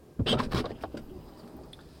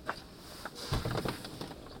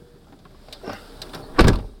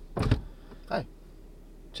Hi.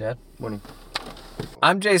 Chad? Morning.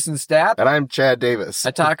 I'm Jason Stapp. And I'm Chad Davis.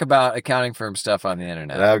 I talk about accounting firm stuff on the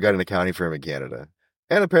internet. And I've got an accounting firm in Canada.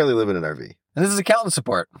 And apparently live in an RV. And this is Accountant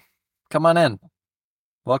Support. Come on in.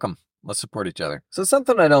 Welcome. Let's support each other. So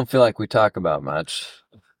something I don't feel like we talk about much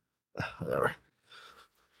Whatever.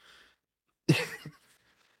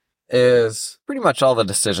 is pretty much all the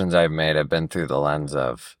decisions I've made have been through the lens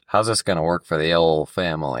of how's this going to work for the old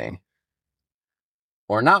family?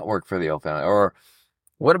 Or not work for the old family? Or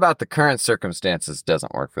what about the current circumstances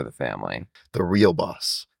doesn't work for the family? The real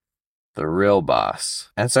boss. The real boss.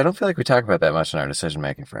 And so I don't feel like we talk about that much in our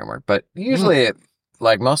decision-making framework. But usually,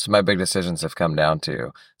 like most of my big decisions have come down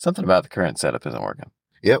to something about the current setup isn't working.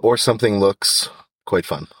 Yeah, or something looks quite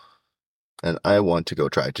fun. And I want to go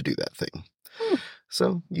try to do that thing.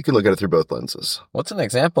 So you can look at it through both lenses. What's an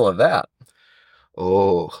example of that?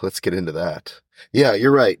 Oh, let's get into that. Yeah,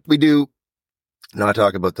 you're right. We do not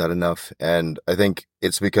talk about that enough. And I think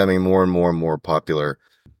it's becoming more and more and more popular.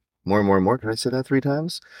 More and more and more. Did I say that 3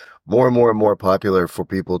 times? More and more popular for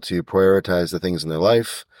people to prioritize the things in their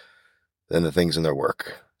life than the things in their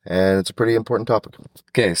work. And it's a pretty important topic.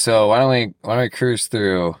 Okay, so why don't we cruise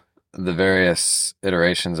through the various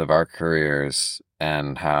iterations of our careers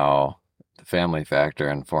and how the family factor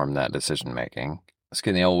informed that decision making. Let's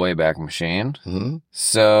get in the old Wayback Machine. Mm-hmm.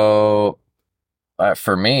 So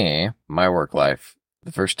for me, my work life,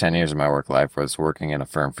 the first 10 years of my work life was working in a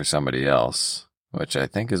firm for somebody else, which I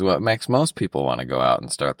think is what makes most people want to go out and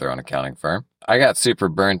start their own accounting firm. I got super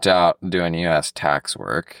burnt out doing U.S. tax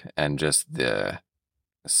work and just the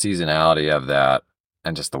seasonality of that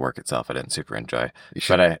and just the work itself I didn't super enjoy. You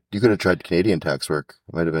could have tried Canadian tax work.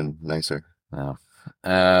 It might have been nicer. No.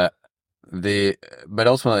 But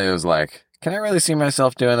ultimately it was like, can I really see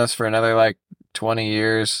myself doing this for another 20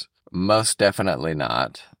 years? Most definitely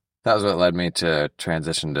not. That was what led me to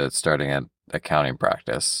transition to starting an accounting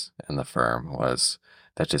practice in the firm.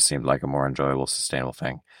 That just seemed like a more enjoyable, sustainable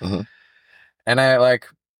thing. Mm-hmm. And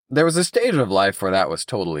there was a stage of life where that was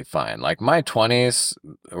totally fine. Like my 20s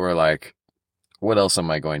were like, what else am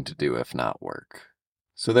I going to do if not work?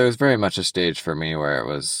 So there was very much a stage for me where it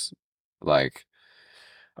was like,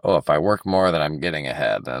 oh, if I work more, then I'm getting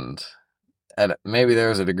ahead. And maybe there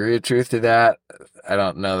was a degree of truth to that. I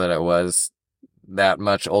don't know that it was that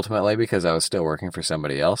much ultimately because I was still working for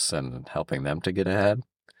somebody else and helping them to get ahead.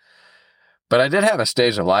 But I did have a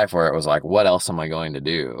stage of life where it was like, what else am I going to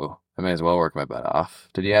do? I may as well work my butt off.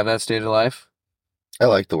 Did you have that stage of life? I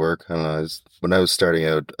liked the work. I don't know. When I was starting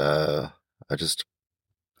out, I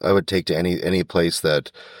would take to any place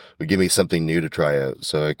that would give me something new to try out.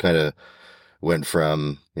 So I kind of went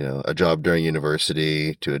from, a job during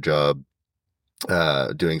university to a job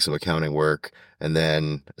doing some accounting work. And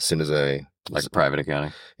then as soon as private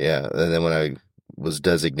accounting. Yeah. And then when I was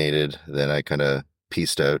designated, then I kind of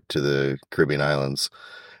pieced out to the Caribbean islands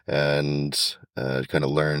and kind of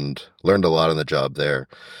learned a lot on the job there.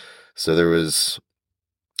 So there was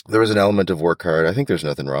an element of work hard. I think there's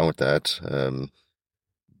nothing wrong with that.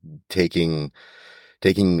 Taking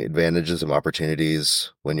advantages of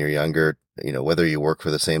opportunities when you're younger, whether you work for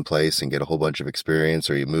the same place and get a whole bunch of experience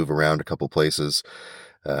or you move around a couple places.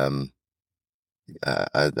 I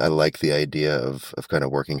like the idea of kind of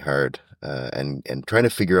working hard and trying to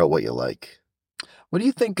figure out what you like. What do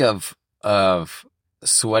you think of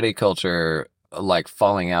sweaty culture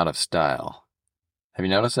falling out of style? Have you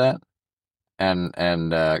noticed that? And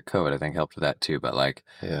COVID I think helped with that too. But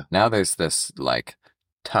now there's this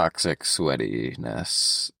toxic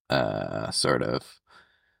sweatiness sort of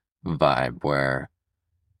vibe where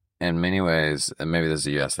in many ways, and maybe this is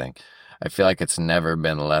a US thing, I feel like it's never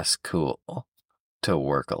been less cool to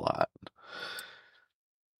work a lot.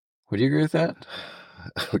 Would you agree with that?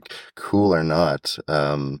 Cool or not,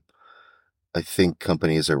 I think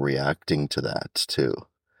companies are reacting to that too.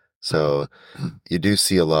 So you do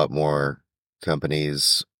see a lot more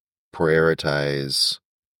companies prioritize,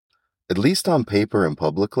 at least on paper and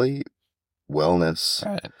publicly, wellness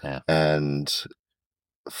and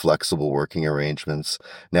flexible working arrangements.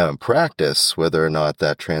 Now in practice, whether or not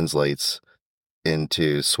that translates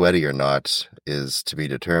into sweaty or not is to be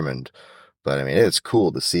determined. But I mean, it's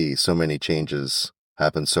cool to see so many changes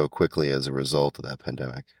happen so quickly as a result of that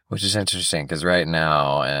pandemic. Which is interesting because right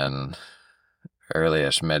now in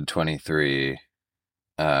early-ish mid-23,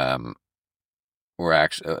 we're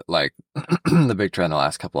actually the big trend the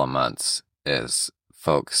last couple of months is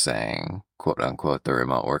folks saying, quote unquote, the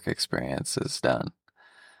remote work experience is done.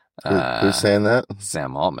 Who's saying that?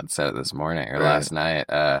 Sam Altman said it this morning or last night.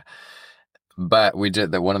 But we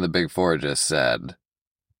did that. One of the big four just said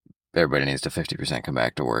everybody needs to 50% come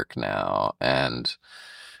back to work now. And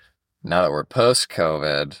now that we're post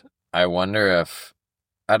COVID, I wonder if,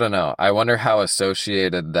 I don't know, I wonder how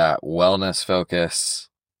associated that wellness focus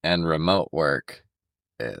and remote work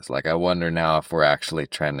is. Like, I wonder now if we're actually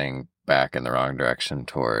trending back in the wrong direction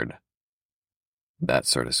toward that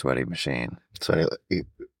sort of sweaty machine. So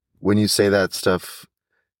when you say that stuff,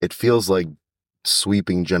 it feels like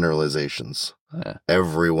sweeping generalizations. Yeah.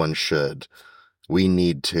 Everyone should. We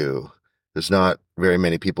need to. There's not very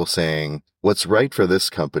many people saying what's right for this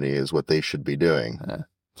company is what they should be doing. Yeah.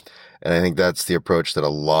 And I think that's the approach that a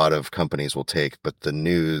lot of companies will take, but the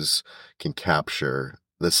news can capture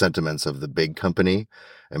the sentiments of the big company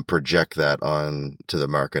and project that on to the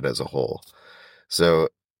market as a whole. So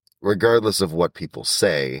regardless of what people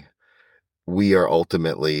say, we are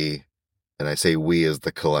ultimately, and I say we as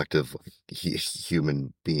the collective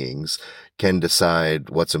human beings, can decide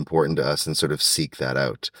what's important to us and sort of seek that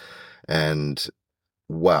out. And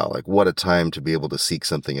wow, like what a time to be able to seek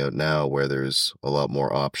something out now where there's a lot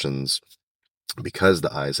more options because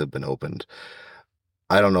the eyes have been opened.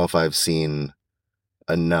 I don't know if I've seen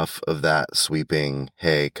enough of that sweeping,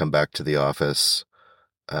 hey, come back to the office,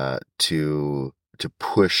 to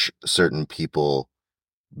push certain people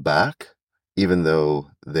back, even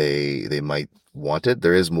though they might want it.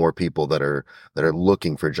 There is more people that are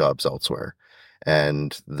looking for jobs elsewhere,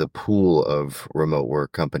 and the pool of remote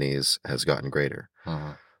work companies has gotten greater.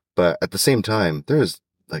 Uh-huh. But at the same time, there is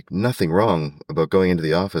like nothing wrong about going into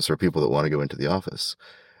the office for people that want to go into the office.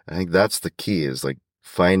 I think that's the key, is like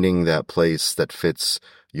finding that place that fits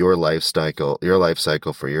your life cycle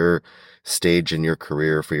for your stage in your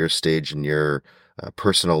career, for your stage in your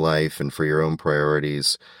personal life, and for your own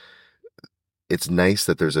priorities. It's nice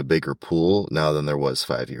that there's a bigger pool now than there was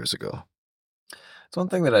 5 years ago. It's one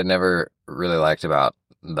thing that I never really liked about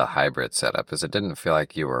the hybrid setup is it didn't feel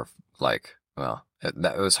like you were like, well,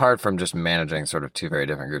 it was hard from just managing sort of two very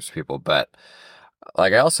different groups of people. But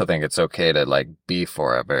like, I also think it's okay to like be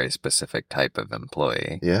for a very specific type of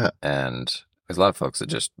employee. Yeah. And there's a lot of folks that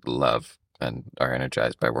just love and are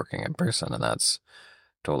energized by working in person, and that's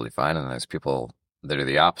totally fine. And there's people that are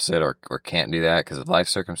the opposite or can't do that because of life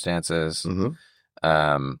circumstances.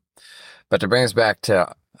 Mm-hmm. But to bring us back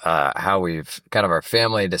to how we've kind of our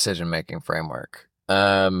family decision-making framework.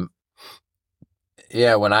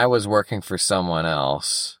 Yeah, when I was working for someone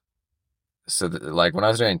else, so like when I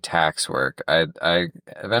was doing tax work, I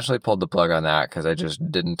eventually pulled the plug on that because I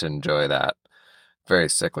just didn't enjoy that very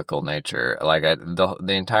cyclical nature. Like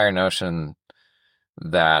the entire notion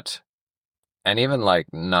that, and even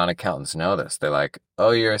like non-accountants know this. They're like,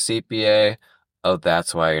 oh, you're a CPA. Oh,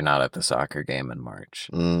 that's why you're not at the soccer game in March.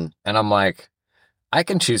 Mm. And I'm like, I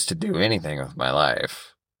can choose to do anything with my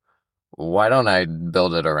life. Why don't I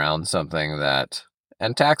build it around something that,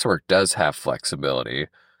 and tax work does have flexibility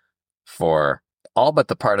for all but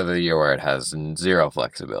the part of the year where it has zero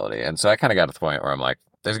flexibility. And so I kind of got to the point where I'm like,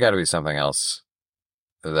 there's got to be something else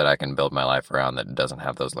that I can build my life around that doesn't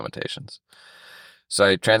have those limitations. So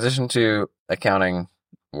I transitioned to accounting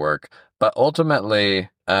work, but ultimately,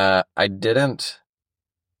 I didn't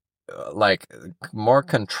like more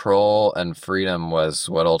control and freedom was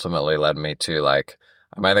what ultimately led me to like,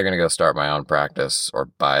 I'm either going to go start my own practice or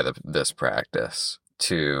buy this practice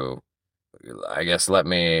to, I guess, let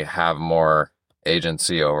me have more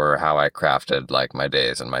agency over how I crafted like my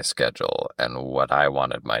days and my schedule and what I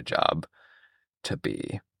wanted my job to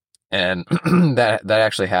be. And that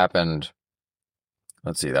actually happened.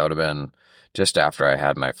 Let's see, that would have been just after I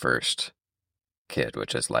had my first kid,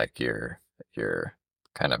 which is like you're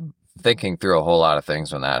kind of thinking through a whole lot of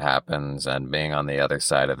things when that happens, and being on the other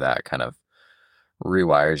side of that kind of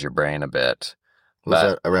rewires your brain a bit. Was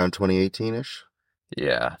that around 2018-ish?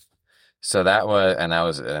 Yeah. So that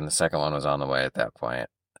was, and the second one was on the way at that point.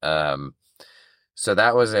 So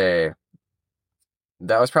that was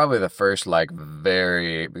probably the first like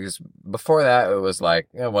because before that it was like,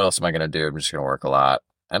 what else am I going to do? I'm just going to work a lot.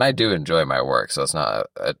 And I do enjoy my work. So it's not,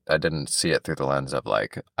 I didn't see it through the lens of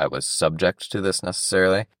like, I was subject to this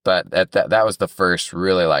necessarily. But that was the first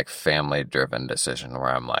really like family driven decision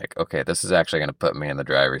where I'm like, okay, this is actually going to put me in the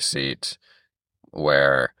driver's seat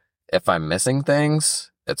where if I'm missing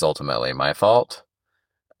things, it's ultimately my fault.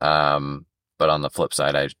 But on the flip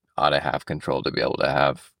side, I ought to have control to be able to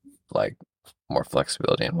have like more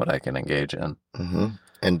flexibility in what I can engage in. Mm-hmm.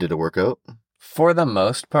 And did it work out? For the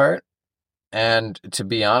most part. And to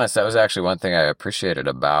be honest, that was actually one thing I appreciated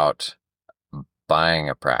about buying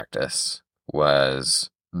a practice was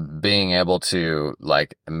being able to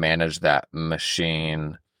like manage that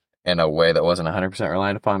machine in a way that wasn't 100%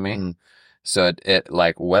 reliant upon me. So it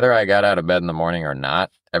like whether I got out of bed in the morning or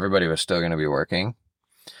not, everybody was still going to be working,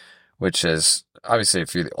 which is obviously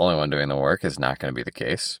if you're the only one doing the work is not going to be the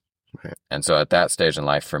case. Okay. And so at that stage in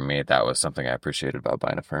life for me, that was something I appreciated about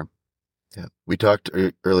buying a firm. Yeah. We talked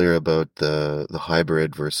earlier about the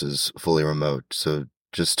hybrid versus fully remote. So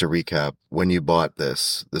just to recap, when you bought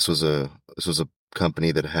this was a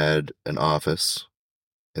company that had an office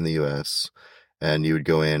in the US and you would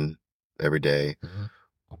go in every day. Mm-hmm.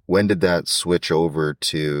 When did that switch over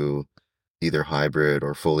to either hybrid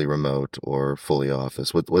or fully remote or fully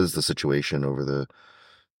office? What is the situation over the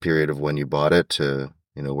period of when you bought it to,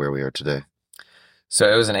 where we are today?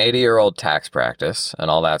 So it was an 80-year-old tax practice, and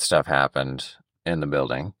all that stuff happened in the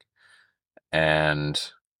building. And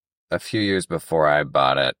a few years before I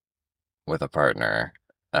bought it with a partner,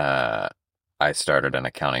 I started an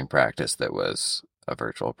accounting practice that was a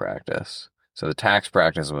virtual practice. So the tax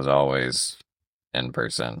practice was always in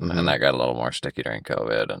person, Mhm. and that got a little more sticky during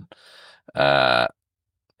COVID,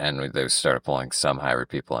 and they started pulling some hybrid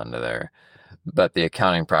people into there. But the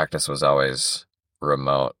accounting practice was always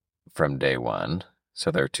remote from day one.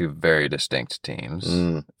 So they're two very distinct teams,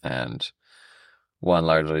 and one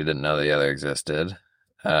largely didn't know the other existed.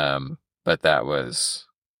 But that was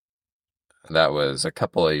a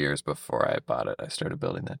couple of years before I bought it. I started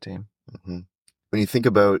building that team. Mm-hmm. When you think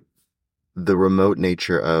about the remote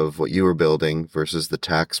nature of what you were building versus the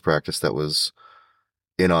tax practice that was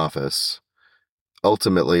in office,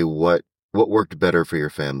 ultimately, what worked better for your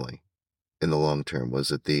family in the long term?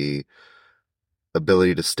 Was it the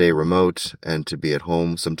ability to stay remote and to be at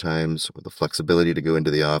home sometimes, or the flexibility to go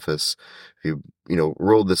into the office? If you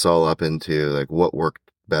rolled this all up into like what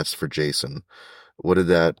worked best for Jason, what did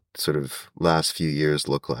that sort of last few years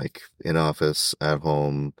look like in office, at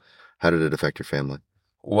home? How did it affect your family?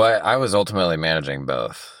 Well, I was ultimately managing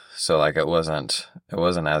both. So like it wasn't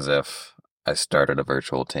as if I started a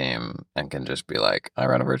virtual team and can just be like, I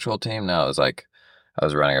run a virtual team. No, it was like I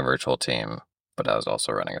was running a virtual team, but I was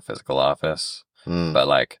also running a physical office. But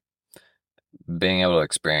like being able to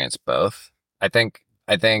experience both, I think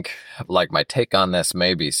like my take on this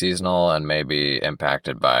may be seasonal and may be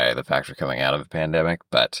impacted by the fact we're coming out of a pandemic,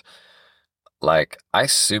 but like I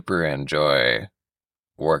super enjoy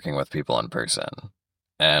working with people in person.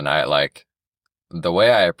 And I like the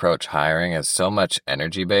way I approach hiring is so much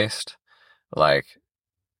energy based. Like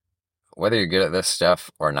whether you're good at this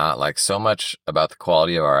stuff or not, like so much about the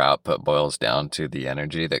quality of our output boils down to the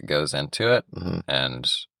energy that goes into it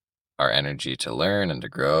and our energy to learn and to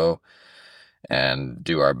grow and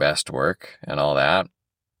do our best work and all that.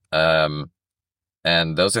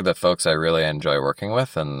 And those are the folks I really enjoy working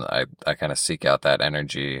with. And I kind of seek out that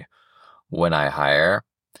energy when I hire.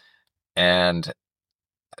 And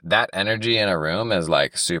that energy in a room is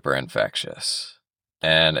like super infectious.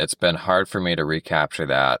 And it's been hard for me to recapture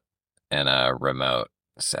that in a remote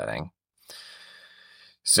setting.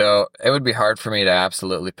 So it would be hard for me to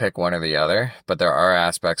absolutely pick one or the other, but there are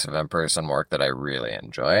aspects of in-person work that I really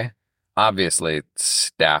enjoy. Obviously,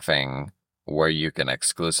 staffing where you can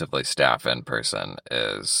exclusively staff in person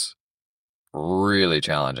is really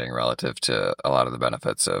challenging relative to a lot of the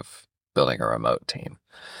benefits of building a remote team.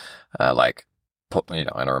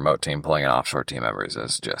 In a remote team, pulling in offshore team members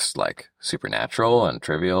is just like supernatural and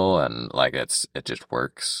trivial, and like it just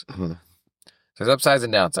works. Mm-hmm. There's upsides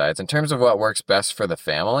and downsides. In terms of what works best for the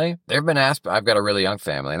family, I've got a really young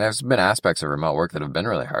family, and there's been aspects of remote work that have been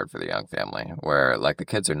really hard for the young family, where like the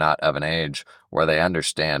kids are not of an age where they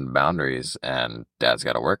understand boundaries and dad's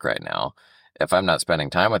got to work right now. If I'm not spending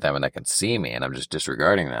time with them and they can see me and I'm just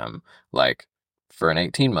disregarding them, like for an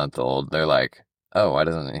 18-month-old, they're like, oh, why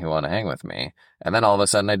doesn't he want to hang with me? And then all of a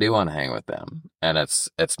sudden I do want to hang with them. And it's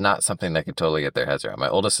not something they can totally get their heads around. My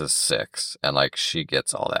oldest is 6 and like she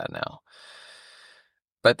gets all that now.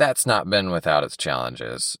 But that's not been without its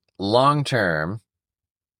challenges. Long term,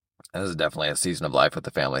 this is definitely a season of life with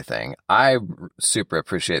the family thing. I super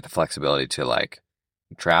appreciate the flexibility to like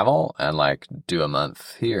travel and like do a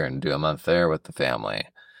month here and do a month there with the family.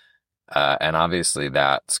 And obviously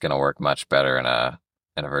that's going to work much better in a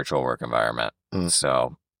virtual work environment.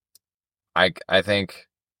 So I think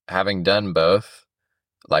having done both,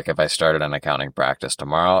 like if I started an accounting practice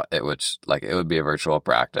tomorrow, it would be a virtual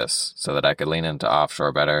practice so that I could lean into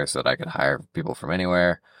offshore better, so that I could hire people from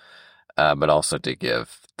anywhere, but also to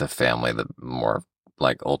give the family the more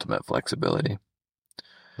like ultimate flexibility.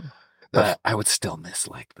 But I would still miss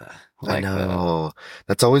I know.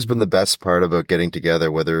 That's always been the best part about getting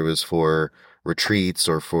together, whether it was for retreats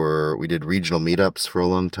or we did regional meetups for a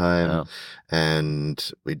long time,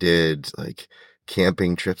 and we did like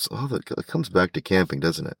camping trips. Oh, it comes back to camping,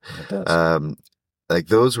 doesn't it? It does. like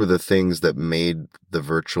those were the things that made the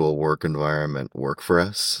virtual work environment work for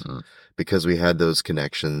us Mm. because we had those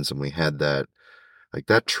connections and we had that, like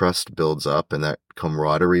that trust builds up and that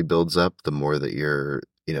camaraderie builds up the more that you're,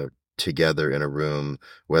 together in a room,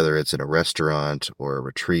 whether it's in a restaurant or a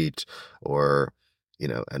retreat or,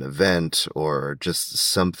 an event or just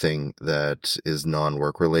something that is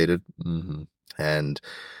non-work related. Mm-hmm. And,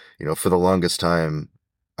 for the longest time,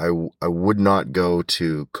 I would not go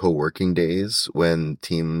to co-working days when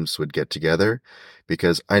teams would get together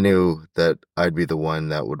because I knew that I'd be the one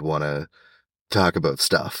that would want to talk about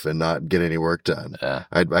stuff and not get any work done. Yeah.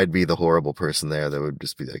 I'd be the horrible person there that would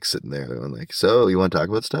just be like sitting there going like, so you want to talk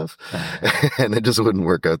about stuff? And it just wouldn't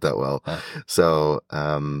work out that well. So,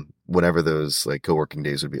 whenever those like co-working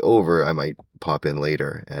days would be over, I might pop in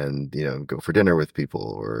later and, go for dinner with people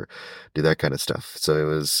or do that kind of stuff. So it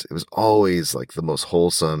was always like the most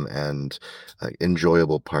wholesome and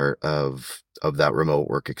enjoyable part of that remote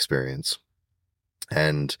work experience.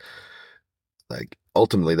 And like,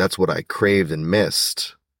 ultimately, that's what I craved and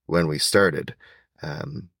missed when we started.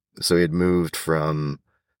 So we had moved from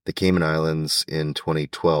the Cayman Islands in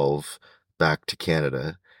 2012 back to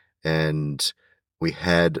Canada, and we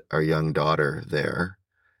had our young daughter there,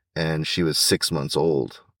 and she was 6 months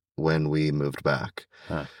old when we moved back.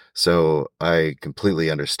 Huh. So I completely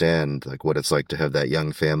understand like what it's like to have that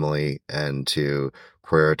young family and to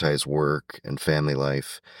prioritize work and family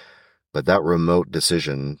life. But that remote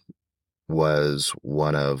decision was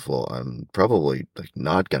one of, well, I'm probably like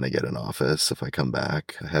not going to get an office if I come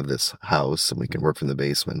back. I have this house and we can work from the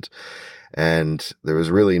basement. And there was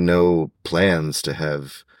really no plans to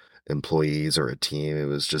have employees or a team. It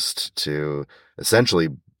was just to essentially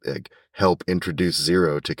like, help introduce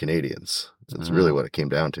Xero to Canadians. That's really what it came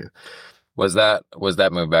down to. Was that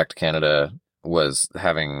move back to Canada, was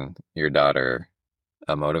having your daughter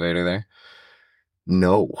a motivator there?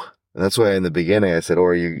 No. And that's why in the beginning I said,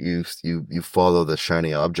 or you follow the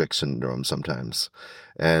shiny object syndrome sometimes.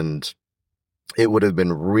 And it would have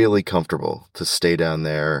been really comfortable to stay down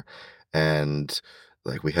there, and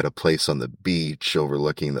like we had a place on the beach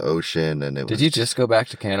overlooking the ocean, and Did you just go back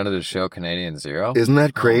to Canada to show Canadian Xero? Isn't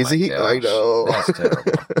that crazy? Oh my I know. That's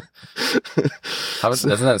terrible.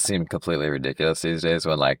 Doesn't that seem completely ridiculous these days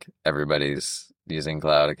when like everybody's using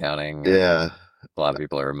cloud accounting? Yeah. A lot of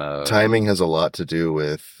people are remote. Timing has a lot to do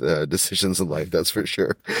with decisions in life, that's for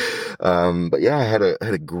sure. But yeah, I had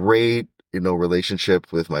a great,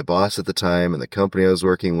 relationship with my boss at the time and the company I was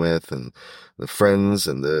working with and the friends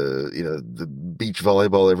and the beach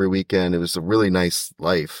volleyball every weekend. It was a really nice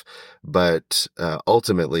life. But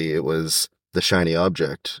ultimately, it was the shiny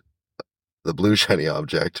object, the blue shiny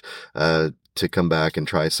object, to come back and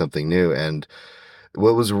try something new. And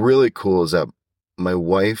what was really cool is that my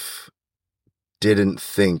wife didn't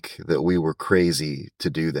think that we were crazy to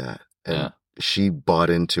do that. And she bought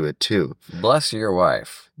into it too. Bless your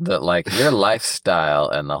wife. That like your lifestyle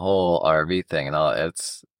and the whole RV thing and all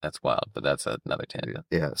that's wild, but that's another tangent.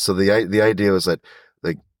 Yeah. So the idea was that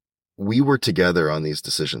like we were together on these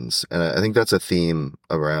decisions. And I think that's a theme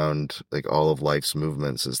around like all of life's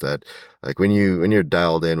movements is that like when you're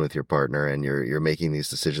dialed in with your partner and you're making these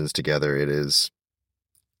decisions together, it is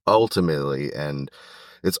ultimately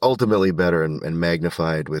it's ultimately better and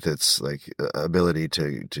magnified with its like ability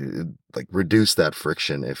to like reduce that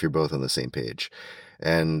friction if you're both on the same page.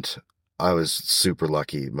 And I was super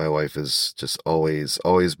lucky. My wife has just always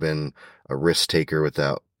been a risk taker with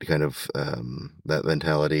that kind of that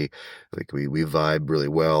mentality. Like we vibe really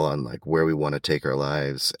well on like where we want to take our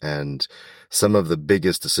lives. And some of the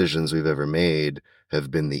biggest decisions we've ever made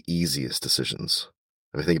have been the easiest decisions.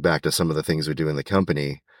 If I think back to some of the things we do in the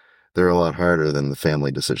company, they're a lot harder than the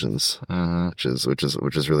family decisions, which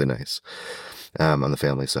is really nice on the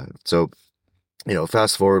family side. So,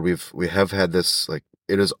 fast forward, we have had this like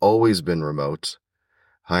it has always been remote.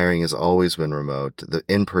 Hiring has always been remote. The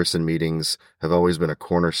in-person meetings have always been a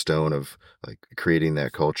cornerstone of like creating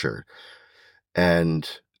that culture. And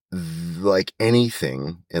like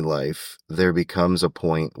anything in life, there becomes a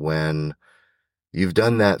point when you've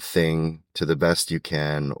done that thing to the best you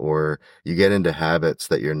can, or you get into habits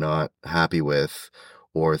that you're not happy with,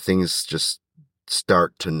 or things just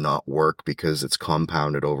start to not work because it's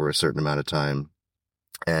compounded over a certain amount of time.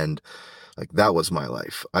 And like that was my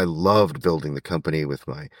life. I loved building the company with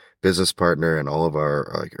my business partner and all of our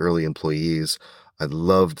like early employees. I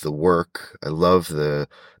loved the work. I loved the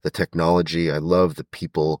technology. I loved the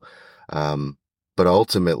people. But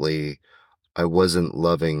ultimately, I wasn't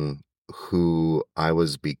loving who I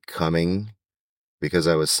was becoming because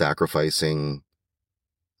I was sacrificing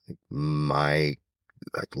my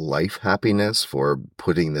like life happiness for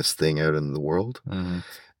putting this thing out in the world. Mm-hmm.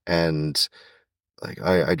 And like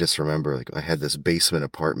I just remember like I had this basement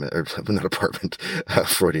apartment or not apartment,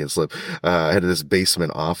 Freudian slip. I had this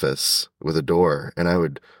basement office with a door, and I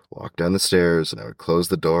would walk down the stairs and I would close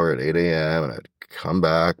the door at 8 a.m. and I'd come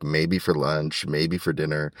back maybe for lunch, maybe for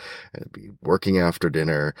dinner, and I'd be working after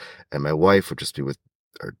dinner, and my wife would just be with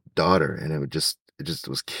our daughter, and it just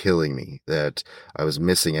was killing me that I was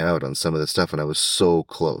missing out on some of the stuff, and I was so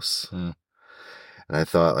close. Mm. And I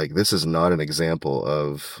thought like this is not an example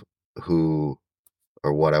of who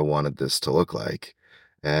or what I wanted this to look like.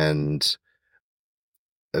 And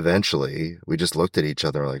eventually we just looked at each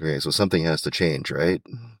other like, okay, so something has to change, right?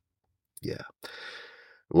 Yeah.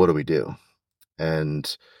 What do we do?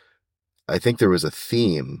 And I think there was a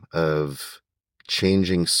theme of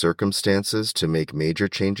changing circumstances to make major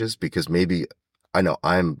changes, because maybe I know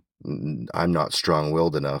I'm not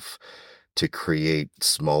strong-willed enough to create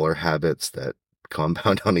smaller habits that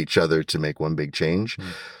compound on each other to make one big change.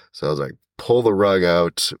 Mm. So I was like, pull the rug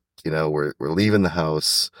out, we're leaving the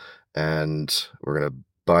house and we're going to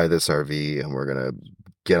buy this RV and we're going to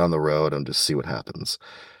get on the road and just see what happens.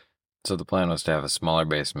 So the plan was to have a smaller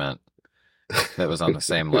basement that was on the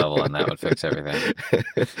same level, and that would fix everything.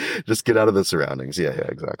 Just get out of the surroundings. Yeah,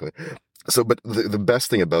 exactly. So, but the best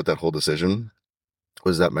thing about that whole decision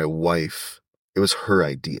was that my wife, it was her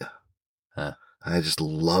idea. Huh. I just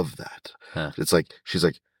love that. Huh. It's like, she's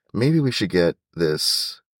like, maybe we should get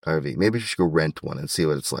this RV. Maybe we should go rent one and see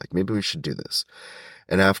what it's like. Maybe we should do this.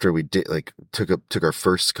 And after we did, like, took our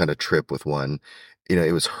first kind of trip with one,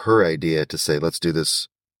 it was her idea to say, let's do this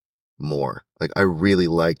more. Like, I really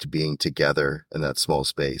liked being together in that small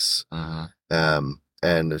space. Uh-huh.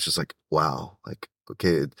 And it's just like, wow, like,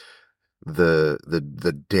 okay,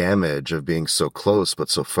 the damage of being so close but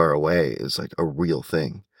so far away is like a real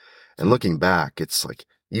thing. And looking back, it's like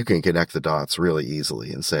you can connect the dots really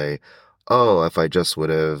easily and say, oh, if I just would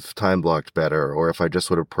have time blocked better, or if I just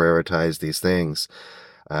would have prioritized these things.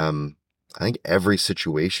 I think every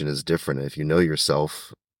situation is different. If you know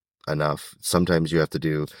yourself enough, sometimes you have to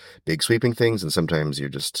do big sweeping things, and sometimes you're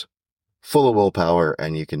just full of willpower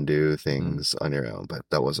and you can do things on your own. But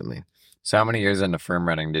that wasn't me. So how many years into firm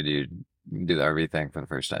running did you do the RV thing for the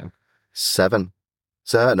first time? 7.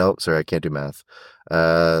 So, no, sorry, I can't do math.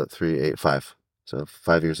 3, 8, 5. So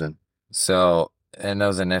 5 years in. So in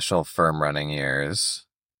those initial firm running years,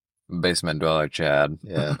 basement dweller Chad.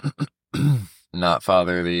 Yeah. Not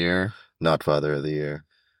father of the year. Not father of the year.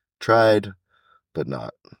 Tried, but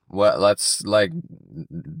not. Let's like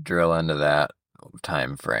drill into that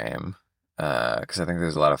time frame. Because I think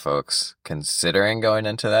there's a lot of folks considering going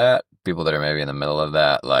into that. People that are maybe in the middle of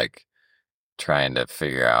that, like trying to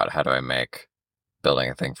figure out how do I make building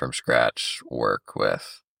a thing from scratch work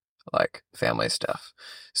with like family stuff.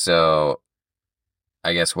 So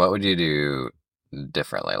I guess what would you do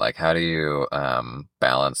differently? Like how do you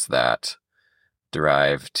balance that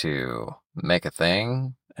drive to make a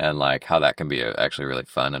thing and like how that can be actually really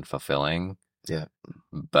fun and fulfilling? Yeah.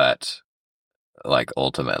 But like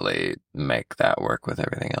ultimately make that work with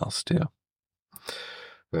everything else too.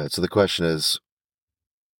 Right. So the question is,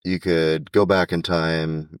 you could go back in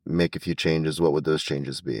time, make a few changes. What would those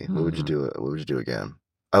changes be? What would you do? What would you do again?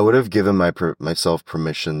 I would have given myself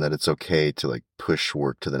permission that it's okay to like push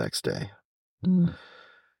work to the next day. Mm.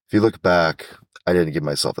 If you look back, I didn't give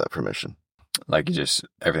myself that permission. Like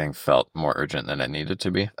everything felt more urgent than it needed to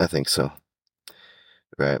be. I think so.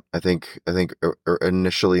 Right. I think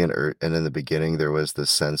initially and in the beginning, there was this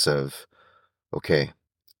sense of, okay,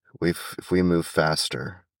 if we move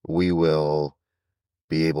faster, we will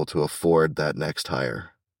be able to afford that next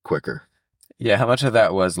hire quicker. Yeah. How much of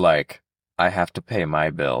that was like, I have to pay my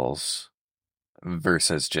bills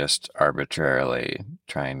versus just arbitrarily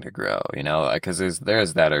trying to grow, because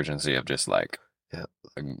there's that urgency of just like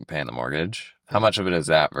paying the mortgage. How much of it is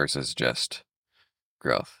that versus just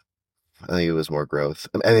growth? I think it was more growth.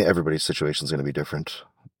 I mean, everybody's situation is going to be different,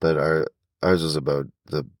 but ours was about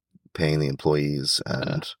the paying the employees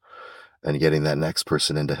and getting that next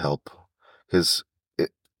person in to help. Because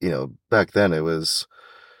back then there was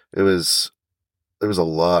a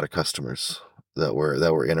lot of customers that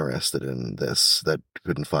were interested in this, that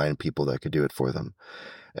couldn't find people that could do it for them,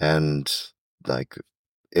 and like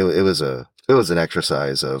it was an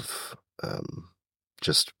exercise of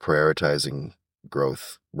just prioritizing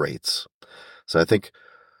growth rates. So I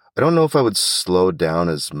don't know if I would slow down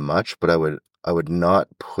as much, but I would not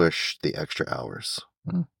push the extra hours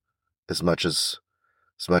as much as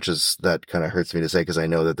that kind of hurts me to say, because I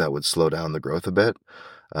know that would slow down the growth a bit.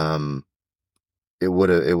 It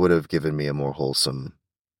would have given me a more wholesome,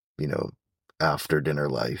 after dinner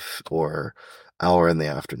life or hour in the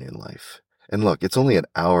afternoon life. And look, it's only an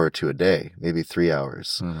hour to a day, maybe 3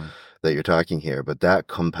 hours that you're talking here, but that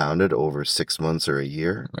compounded over 6 months or a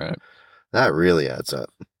year, Right. that really adds up.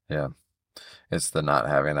 Yeah. It's the not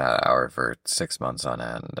having that hour for 6 months on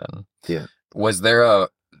end. And Yeah. was there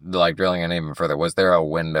like drilling in even further, was there a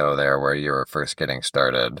window there where you were first getting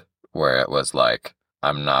started where it was like,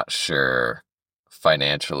 I'm not sure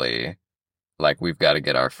financially, like we've got to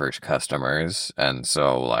get our first customers, and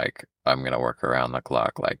so like I'm gonna work around the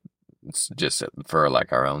clock, like it's just for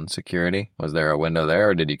like our own security? Was there a window there,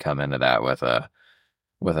 or did you come into that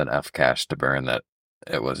with enough cash to burn that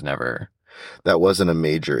it was never? That wasn't a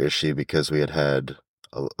major issue because we had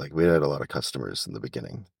a lot of customers in the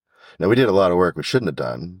beginning. Now, we did a lot of work we shouldn't have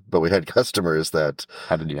done, but we had customers that.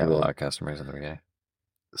 How did you have a lot of customers in the beginning?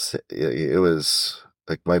 It was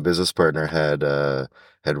like my business partner had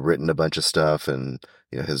written a bunch of stuff, and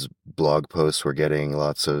his blog posts were getting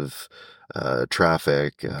lots of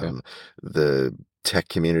traffic. Okay. The tech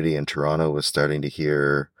community in Toronto was starting to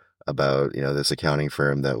hear about this accounting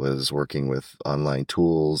firm that was working with online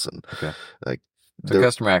tools, and Okay. like So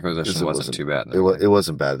customer acquisition wasn't too bad. It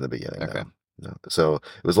wasn't bad in the beginning. Okay. No. So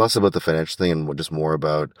it was less about the financial thing and just more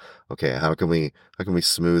about, okay, how can we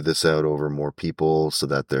smooth this out over more people so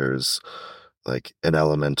that there's like an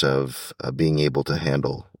element of being able to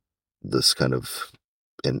handle this kind of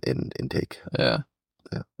intake. Yeah.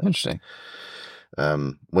 Interesting.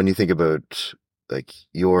 When you think about like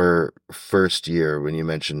your first year, when you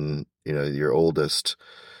mentioned, your oldest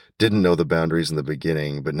didn't know the boundaries in the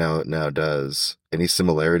beginning, but now does. Any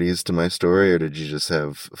similarities to my story, or did you just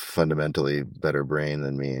have fundamentally better brain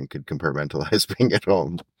than me and could compartmentalize being at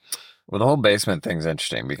home? Well, the whole basement thing's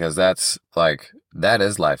interesting because that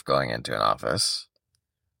is life going into an office.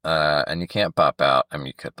 And you can't pop out. I mean,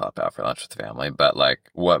 you could pop out for lunch with the family, but like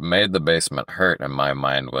what made the basement hurt in my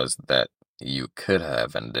mind was that you could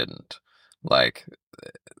have and didn't. Like,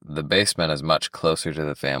 the basement is much closer to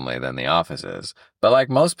the family than the office is. But like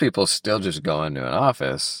most people still just go into an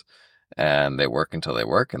office and they work until they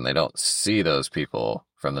work, and they don't see those people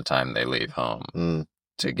from the time they leave home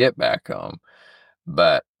to get back home.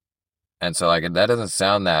 And so like that doesn't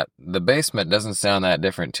sound that, the basement doesn't sound that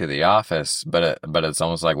different to the office, but it's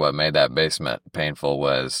almost like what made that basement painful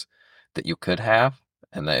was that you could have,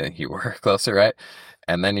 and that you were closer, right?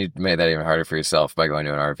 And then you made that even harder for yourself by going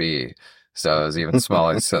to an RV. So it was even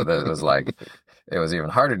smaller. So that it was even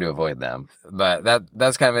harder to avoid them. But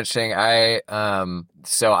that's kind of interesting.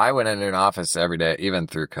 So I went into an office every day, even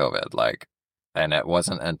through COVID, and it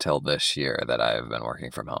wasn't until this year that I've been working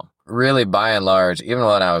from home. Really, by and large, even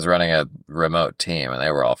when I was running a remote team and they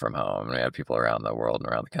were all from home, and we had people around the world and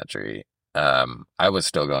around the country, I was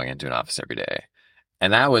still going into an office every day.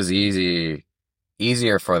 And that was easier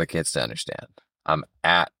for the kids to understand. I'm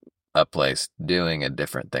at a place doing a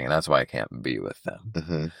different thing, and that's why I can't be with them.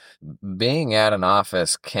 Mm-hmm. Being at an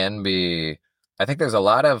office can be, I think there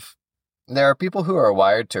are people who are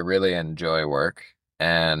wired to really enjoy work,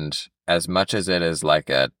 and as much as it is like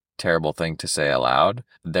a terrible thing to say aloud,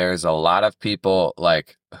 there's a lot of people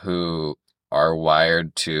like who are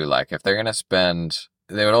wired to, like, if they're going to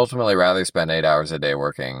they would ultimately rather spend 8 hours a day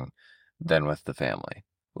working than with the family.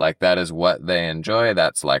 Like, that is what they enjoy.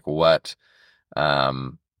 That's like what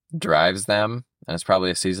drives them, and it's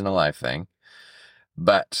probably a season of life thing.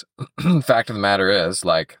 But fact of the matter is,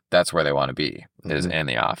 like, that's where they want to be, is in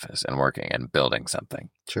the office and working and building something.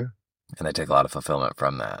 Sure. And they take a lot of fulfillment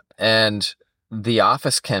from that. And the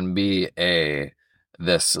office can be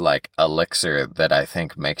this like elixir that I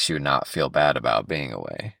think makes you not feel bad about being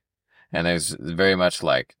away. And there's very much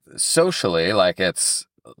like socially, like it's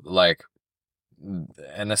like,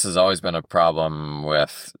 and this has always been a problem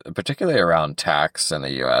with, particularly around tax in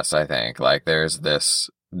the US, I think, like there's this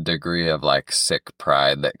degree of like sick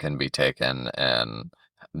pride that can be taken, and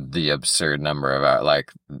the absurd number of,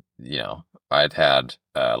 like, I'd had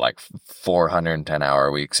like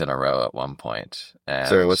 410-hour weeks in a row at one point. And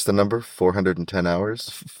sorry, what's the number? 410 hours?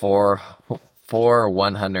 Four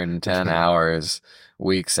 110 hours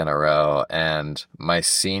weeks in a row. And my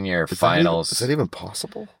senior finals. Is that even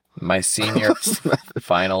possible? My senior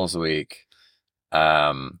finals week,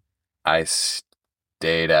 I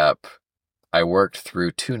stayed up. I worked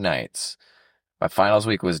through 2 nights. My finals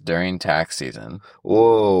week was during tax season.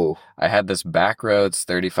 Whoa. I had this back roads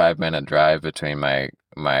 35-minute drive between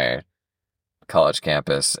my college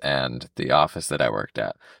campus and the office that I worked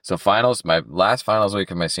at. So my last finals week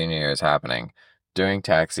of my senior year is happening during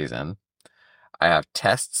tax season. I have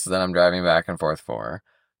tests that I'm driving back and forth for.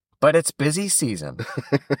 but it's busy season.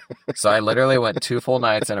 So I literally went 2 full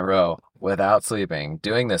nights in a row without sleeping,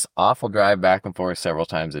 doing this awful drive back and forth several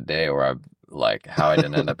times a day where how I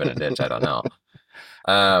didn't end up in a ditch, I don't know.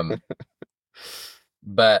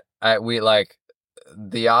 But we like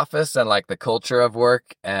the office and like the culture of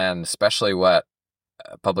work, and especially what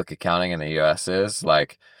public accounting in the US is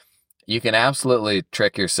like, you can absolutely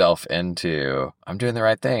trick yourself into, I'm doing the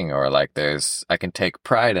right thing, or like I can take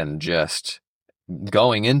pride in just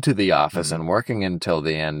going into the office and working until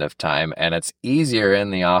the end of time. And it's easier in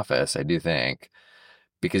the office, I do think,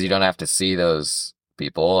 because you don't have to see those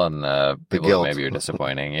people and the people that maybe you're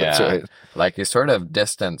disappointing. Yeah. That's right. Like you're sort of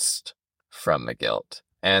distanced from the guilt.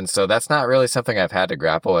 And so that's not really something I've had to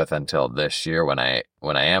grapple with until this year when I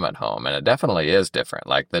am at home. And it definitely is different.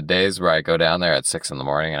 Like the days where I go down there at 6 a.m.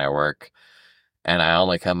 and I work and I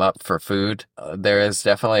only come up for food, there is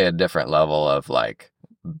definitely a different level of like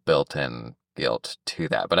built-in guilt to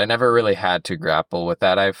that. But I never really had to grapple with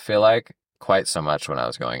that, I feel like, quite so much when I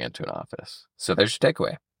was going into an office. So there's your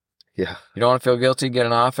takeaway. Yeah. You don't want to feel guilty, get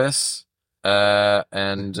an office.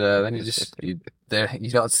 And then you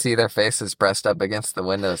don't see their faces pressed up against the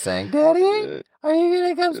window saying, "Daddy, are you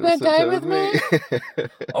gonna come spend time with me?"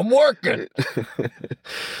 I'm working.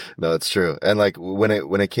 No, it's true. And like when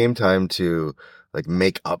it came time to like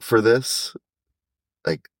make up for this,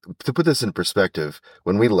 like to put this in perspective,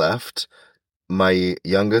 when we left, my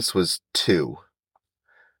youngest was 2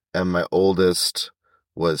 and my oldest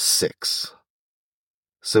was 6.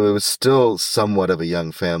 So it was still somewhat of a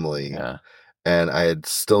young family. Yeah. And I had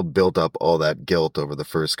still built up all that guilt over the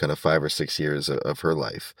first kind of 5 or 6 years of her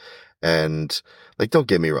life. And like, don't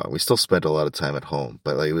get me wrong, we still spent a lot of time at home,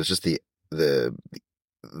 but like, it was just the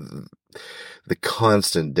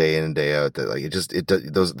constant day in and day out that like,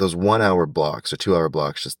 those 1 hour blocks or 2 hour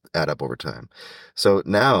blocks just add up over time. So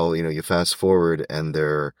now, you fast forward and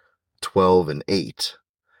they're 12 and 8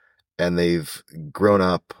 and they've grown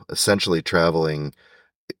up essentially traveling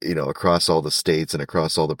across all the states and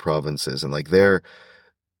across all the provinces. And like their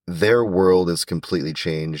world is completely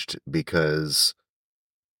changed because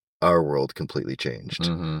our world completely changed.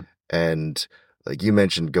 Mm-hmm. And like you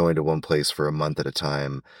mentioned, going to one place for a month at a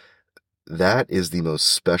time, that is the most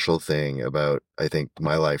special thing about, I think,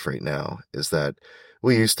 my life right now, is that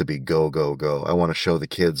we used to be go, go, go. I want to show the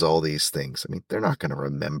kids all these things. I mean, they're not going to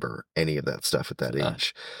remember any of that stuff at that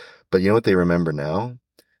age. But you know what they remember now?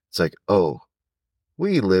 It's like, oh,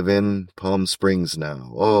 we live in Palm Springs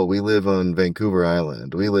now. Oh, we live on Vancouver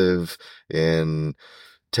Island. We live in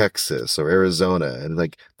Texas or Arizona. And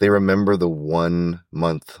like, they remember the 1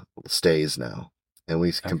 month stays now. And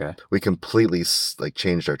we completely like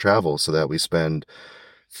changed our travel so that we spend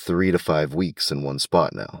 3 to 5 weeks in one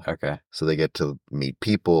spot now. Okay. So they get to meet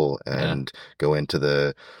people and go into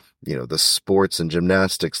the sports and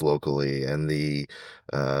gymnastics locally and the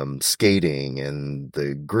skating and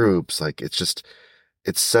the groups. Like,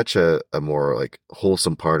 it's such a more like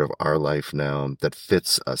wholesome part of our life now that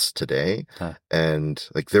fits us today. Huh. And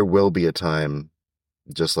like, there will be a time,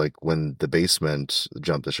 just like when The Basement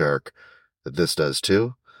jumped the shark, that this does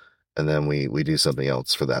too. And then we do something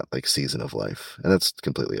else for that like season of life. And that's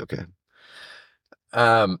completely okay.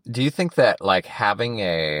 Do you think that like having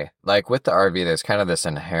with the RV, there's kind of this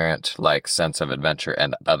inherent like sense of adventure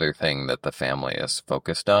and other thing that the family is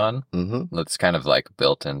focused on? Mm-hmm. That's kind of like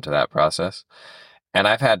built into that process. And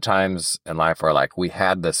I've had times in life where like we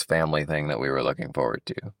had this family thing that we were looking forward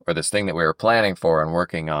to, or this thing that we were planning for and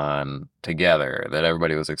working on together that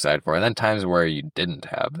everybody was excited for. And then times where you didn't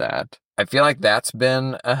have that. I feel like that's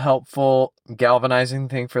been a helpful galvanizing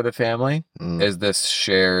thing for the family, is this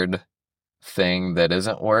shared thing that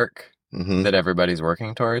isn't work, that everybody's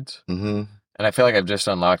working towards. Mm-hmm. And I feel like I've just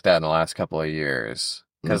unlocked that in the last couple of years,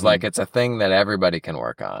 because like it's a thing that everybody can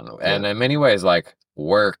work on. And in many ways, like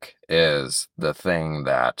work is the thing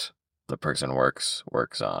that the person works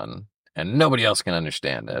on, and nobody else can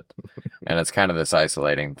understand it. And it's kind of this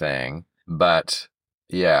isolating thing. But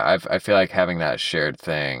yeah, I feel like having that shared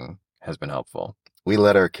thing has been helpful. We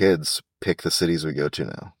let our kids pick the cities we go to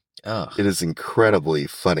now. Oh. It is incredibly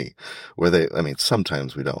funny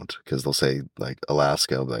sometimes we don't, because they'll say like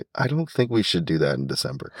Alaska. I'll be like, I don't think we should do that in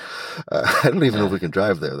December. I don't even know if we can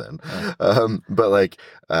drive there then. But like,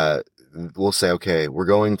 we'll say, okay, we're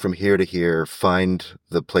going from here to here, find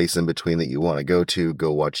the place in between that you want to go to,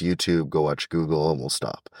 go watch YouTube, go watch Google, and we'll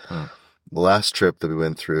stop. The last trip that we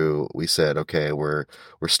went through, we said, okay, we're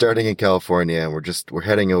starting in California and we're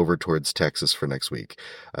heading over towards Texas for next week.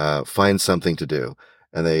 Find something to do.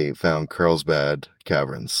 And they found Carlsbad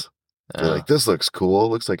Caverns. They're like, this looks cool. It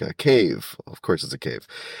looks like a cave. Of course it's a cave.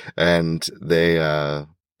 And they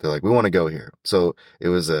they're like, we want to go here. So it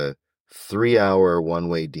was a 3-hour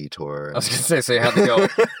one-way detour. I was gonna say, so you had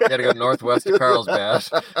to go northwest of Carlsbad.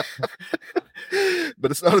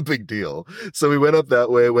 But it's not a big deal. So we went up that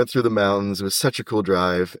way, went through the mountains. It was such a cool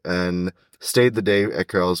drive, and stayed the day at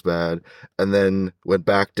Carlsbad, and then went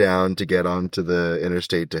back down to get onto the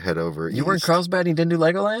interstate to head over You were in east. Carlsbad? You didn't do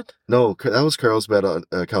Legoland? No, that was Carlsbad,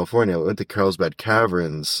 California. I went to Carlsbad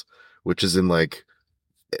Caverns, which is in like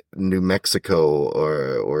New Mexico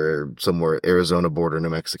or somewhere, Arizona border, New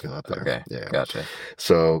Mexico up there. Okay, Yeah. gotcha.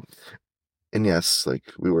 So, and yes, like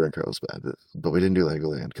we were in Carlsbad, but we didn't do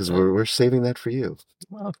Legoland because Yeah. we're saving that for you.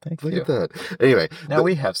 Well, thank Look you. at that. Anyway, Now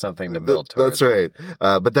we have something to build towards. that's right.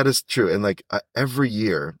 But that is true. And like every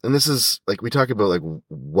year, and this is like, we talk about like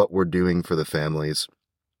what we're doing for the families.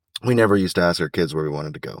 We never used to ask our kids where we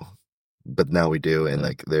wanted to go, but now we do. And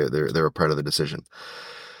like, they're a part of the decision.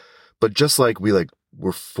 But just like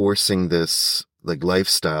we're forcing this like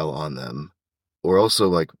lifestyle on them, or also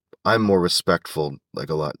like, I'm more respectful like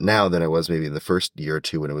a lot now than I was maybe in the first year or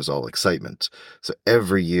two when it was all excitement. So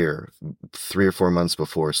every year, 3 or 4 months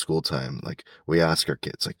before school time, like we ask our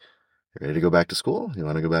kids, like, you ready to go back to school? You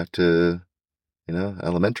want to go back to,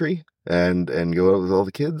 elementary and go out with all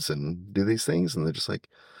the kids and do these things? And they're just like,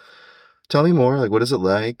 tell me more. Like, what is it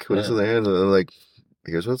like? What is it there? And they're like,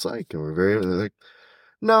 here's what it's like. And they're like,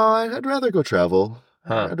 no, I'd rather go travel.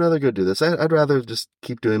 Huh. I'd rather go do this. I'd rather just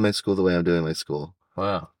keep doing my school the way I'm doing my school.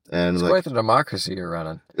 Wow. And It's like, quite the democracy you're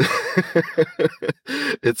running.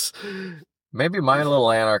 it's Maybe my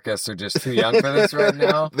little anarchists are just too young for this right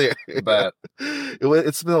now. But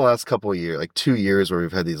it's been the last couple of years, like 2 years, where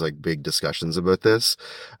we've had these like big discussions about this.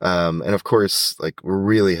 And of course, like we're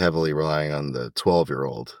really heavily relying on the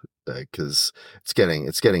 12-year-old because it's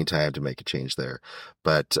getting time to make a change there.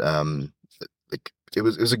 But like it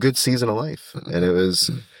was a good season of life, and it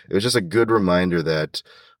was just a good reminder that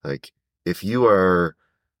like if you're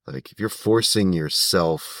forcing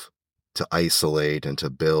yourself to isolate and to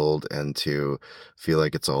build and to feel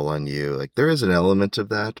like it's all on you, like there is an element of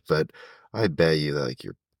that, but I bet you that like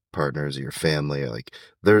your partners or your family, like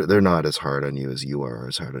they're not as hard on you as you are, or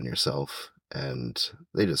as hard on yourself, and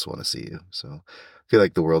they just want to see you. So I feel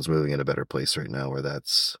like the world's moving in a better place right now where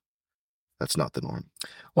that's not the norm.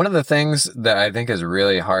 one of the things that I think is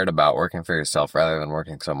really hard about working for yourself rather than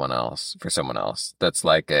working for someone else, that's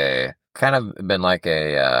like a kind of been like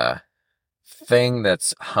a thing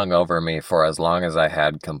that's hung over me for as long as I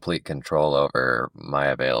had complete control over my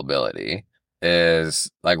availability, is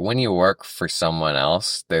like when you work for someone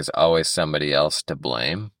else, there's always somebody else to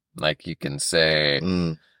blame. Like you can say,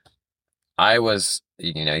 you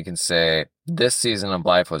can say this season of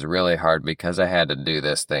life was really hard because I had to do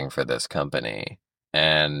this thing for this company.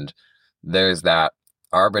 And there's that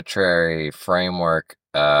arbitrary framework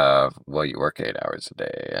of, well, you work 8 hours a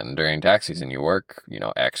day, and during tax season, you work,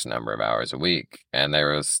 X number of hours a week. And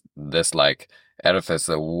there was this like edifice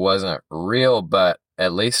that wasn't real, but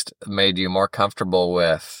at least made you more comfortable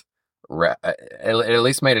with, it at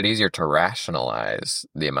least made it easier to rationalize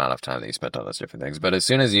the amount of time that you spent on those different things. But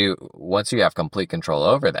once you have complete control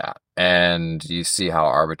over that, and you see how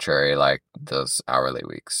arbitrary like those hourly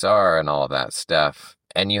weeks are and all of that stuff,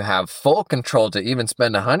 and you have full control to even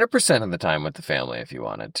spend 100% of the time with the family if you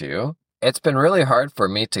wanted to, it's been really hard for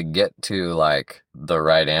me to get to like the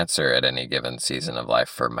right answer at any given season of life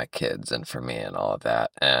for my kids and for me and all of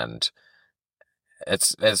that. And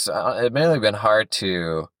it's mainly been hard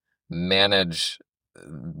to manage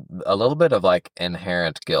a little bit of like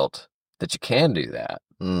inherent guilt that you can do that,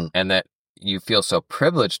 and that you feel so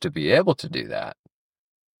privileged to be able to do that,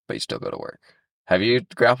 but you still go to work. Have you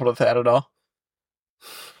grappled with that at all?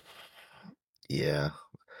 Yeah.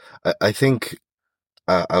 I think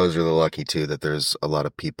I was really lucky too that there's a lot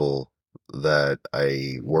of people that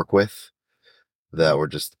I work with that were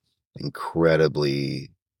just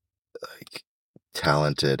incredibly like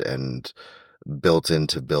talented and built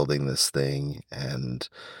into building this thing, and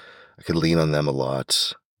I could lean on them a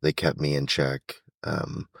lot. They kept me in check.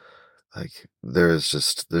 Like there's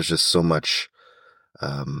just so much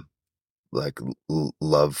like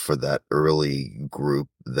love for that early group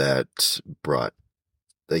that brought,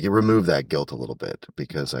 like, it removed that guilt a little bit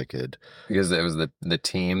because it was the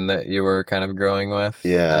team that you were kind of growing with,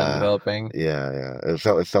 and developing. Yeah. It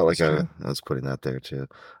felt like I was putting that there too.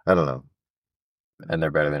 I don't know. And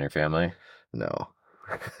they're better than your family? No.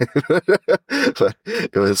 But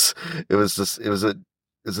it was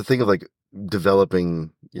a thing of like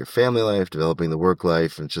developing your family life, developing the work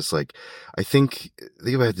life, and it's just like I think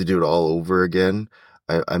if I had to do it all over again,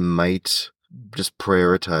 I might just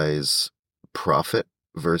prioritize profit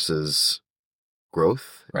versus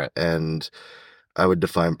growth. Right. And I would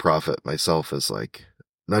define profit myself as like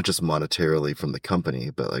not just monetarily from the company,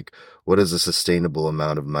 but like what is a sustainable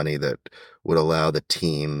amount of money that would allow the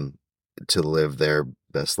team to live their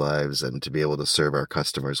best lives and to be able to serve our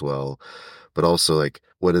customers well, but also like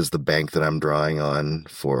what is the bank that I'm drawing on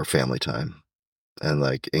for family time and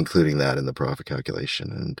like including that in the profit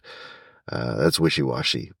calculation. And that's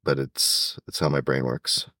wishy-washy, but it's how my brain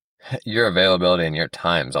works. Your availability and your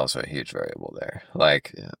time is also a huge variable there.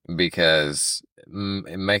 Like, Yeah. because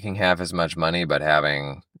making half as much money, but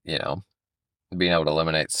having, being able to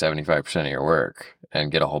eliminate 75% of your work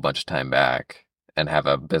and get a whole bunch of time back and have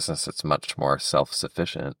a business that's much more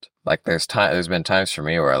self-sufficient. Like there's been times for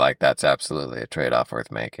me where like that's absolutely a trade-off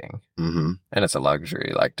worth making. Mm-hmm. And it's a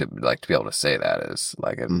luxury. Like to be able to say that is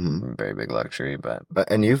like a Mm-hmm. very big luxury, but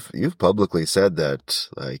And you've publicly said that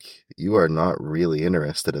like you are not really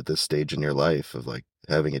interested at this stage in your life of like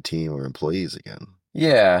having a team or employees again.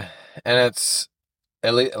 yeah, and it's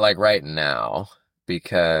at least like right now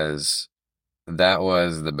because that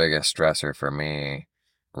was the biggest stressor for me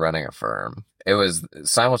running a firm. It was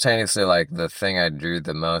simultaneously like the thing I drew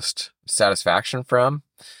the most satisfaction from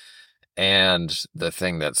and the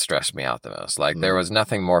thing that stressed me out the most. Like there was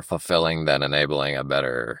nothing more fulfilling than enabling a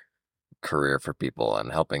better career for people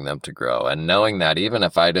and helping them to grow. And knowing that even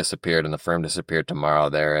if I disappeared and the firm disappeared tomorrow,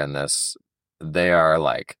 they are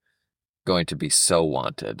like going to be so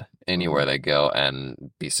wanted anywhere they go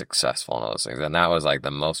and be successful in all those things. And that was like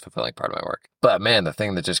the most fulfilling part of my work. But man, the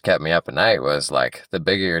thing that just kept me up at night was like the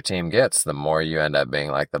bigger your team gets, the more you end up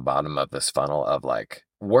being like the bottom of this funnel of like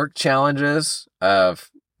work challenges,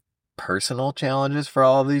 of personal challenges for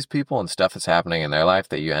all of these people and stuff that's happening in their life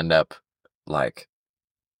that you end up like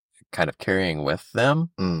kind of carrying with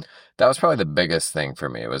them. That was probably the biggest thing for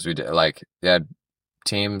me was we had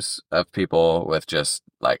teams of people with just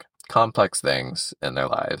like complex things in their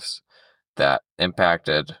lives that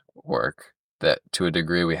impacted work that to a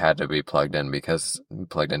degree we had to be plugged into because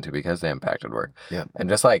they impacted work. Yeah. And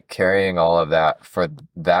just like carrying all of that for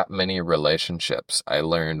that many relationships I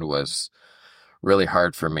learned was really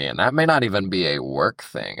hard for me. And that may not even be a work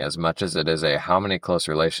thing as much as it is a how many close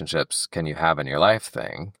relationships can you have in your life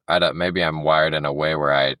thing. Maybe I'm wired in a way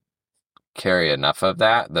where I carry enough of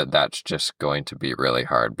that's just going to be really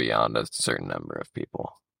hard beyond a certain number of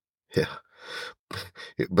people. Yeah.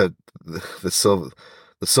 But the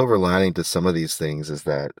silver lining to some of these things is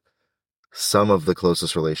that some of the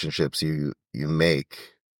closest relationships you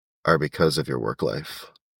make are because of your work life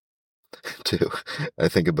too. I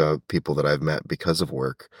think about people that I've met because of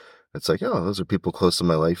work. It's like, oh, those are people close to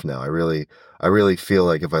my life now. I really feel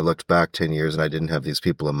like if I looked back 10 years and I didn't have these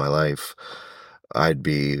people in my life, I'd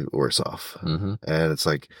be worse off. Mm-hmm. And it's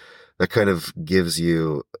like, that kind of gives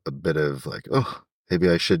you a bit of like, oh, maybe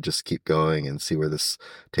I should just keep going and see where this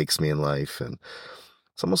takes me in life. And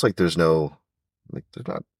it's almost like there's not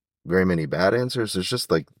very many bad answers. There's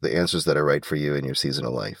just like the answers that are right for you in your season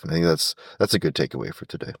of life. And I think that's a good takeaway for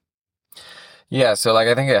today. Yeah. So like,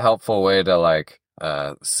 I think a helpful way to like,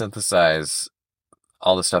 synthesize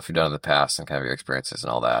all the stuff you've done in the past and kind of your experiences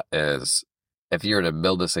and all that is if you were to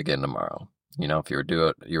build this again tomorrow, if you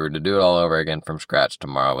were to do it all over again from scratch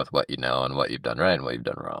tomorrow with what you know and what you've done right and what you've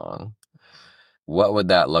done wrong, what would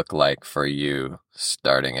that look like for you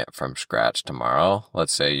starting it from scratch tomorrow?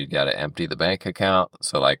 Let's say you got to empty the bank account.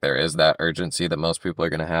 So like there is that urgency that most people are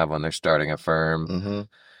going to have when they're starting a firm. Mm-hmm.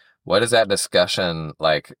 What is that discussion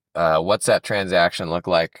like? What's that transaction look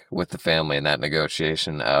like with the family and that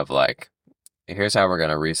negotiation of like, here's how we're going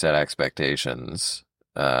to reset expectations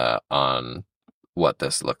on what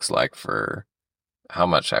this looks like for how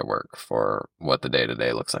much I work, for what the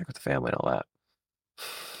day-to-day looks like with the family and all that.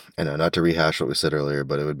 I know, not to rehash what we said earlier,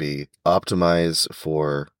 but it would be optimize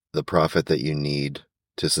for the profit that you need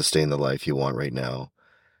to sustain the life you want right now,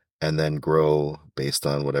 and then grow based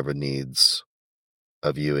on whatever needs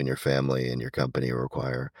of you and your family and your company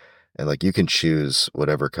require. And like you can choose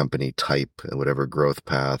whatever company type and whatever growth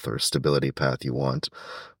path or stability path you want.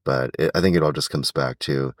 But I think it all just comes back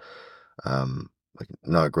to like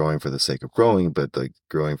not growing for the sake of growing, but like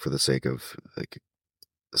growing for the sake of like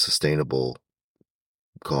sustainable,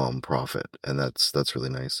 calm profit. And that's really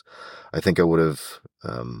nice. I think I would have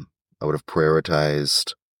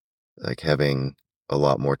prioritized like having a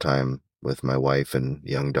lot more time with my wife and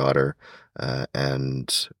young daughter,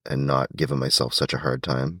 and not giving myself such a hard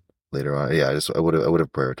time later on. Yeah, I would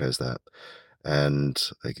have prioritized that, and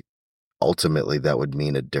like ultimately that would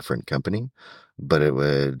mean a different company, but it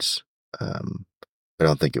would. I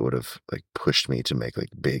don't think it would have like pushed me to make like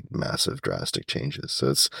big, massive, drastic changes. So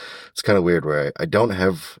it's kind of weird where I don't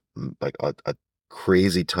have like a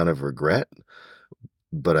crazy ton of regret,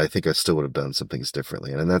 but I think I still would have done some things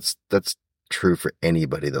differently. And that's true for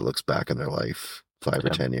anybody that looks back in their life 5 or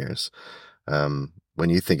 10 years. When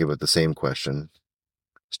you think about the same question,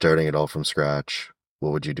 starting it all from scratch,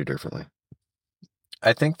 what would you do differently?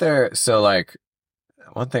 I think like,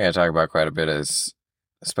 one thing I talk about quite a bit is,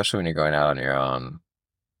 especially when you're going out on your own,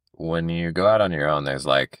 when you go out on your own, there's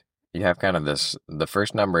like, you have kind of the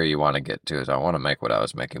first number you want to get to is, I want to make what I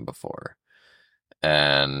was making before.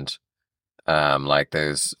 And, like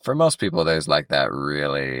for most people, there's like that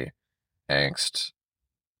really angsty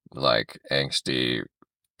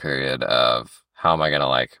period of, how am I going to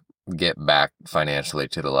like get back financially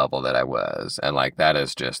to the level that I was? And like,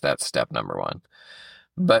 that's step number one.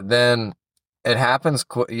 But then it happens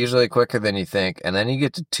usually quicker than you think. And then you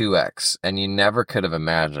get to 2x, and you never could have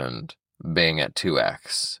imagined being at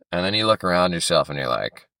 2x. And then you look around yourself and you're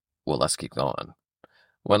like, well, let's keep going.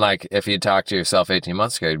 When like, if you talked to yourself 18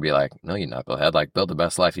 months ago, you'd be like, no, you knucklehead, like build the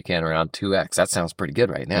best life you can around 2x. That sounds pretty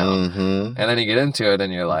good right now. Mm-hmm. And then you get into it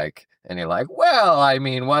and you're like, well, I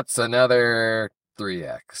mean, what's another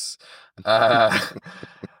 3x?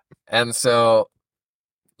 And so,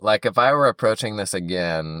 like, if I were approaching this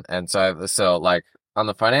again, and so like on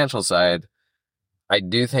the financial side, I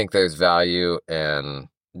do think there's value in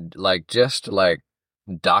like just like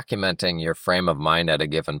documenting your frame of mind at a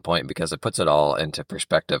given point, because it puts it all into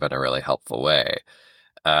perspective in a really helpful way.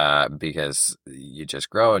 Because you just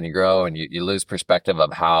grow and you lose perspective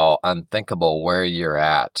of how unthinkable where you're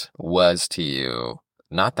at was to you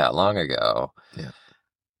not that long ago. Yeah.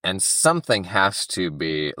 And something has to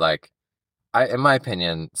be like, in my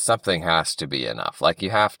opinion, something has to be enough. Like, you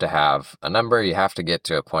have to have a number, you have to get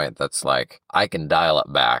to a point that's like, I can dial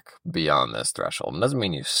it back beyond this threshold. It doesn't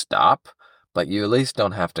mean you stop, but you at least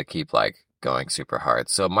don't have to keep like going super hard.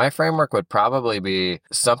 So my framework would probably be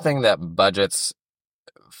something that budgets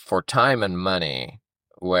for time and money,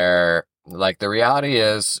 where like the reality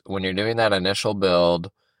is, when you're doing that initial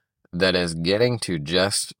build that is getting to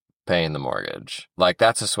just paying the mortgage, like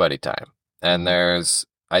that's a sweaty time. And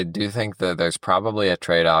I do think that there's probably a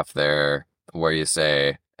trade-off there where you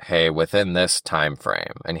say, hey, within this time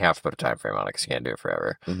frame, and you have to put a time frame on it because you can't do it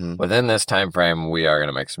forever. Mm-hmm. Within this time frame, we are going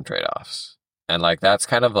to make some trade-offs. And like, that's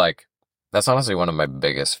kind of like, that's honestly one of my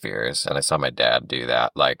biggest fears. And I saw my dad do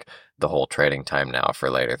that. Like, the whole trading time now for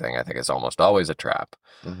later thing, I think is almost always a trap.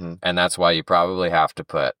 Mm-hmm. And that's why you probably have to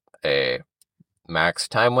put a max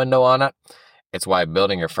time window on it. It's why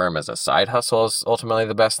building your firm as a side hustle is ultimately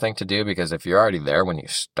the best thing to do, because if you're already there when you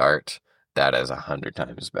start, that is 100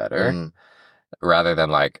 times better. Mm-hmm. Rather than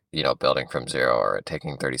like, building from zero or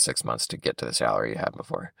taking 36 months to get to the salary you had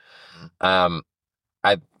before.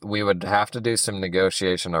 We would have to do some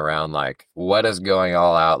negotiation around like, what does going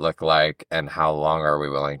all out look like and how long are we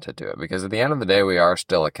willing to do it? Because at the end of the day, we are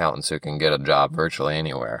still accountants who can get a job virtually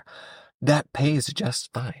anywhere. That pays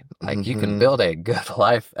just fine. Like, Mm-hmm. you can build a good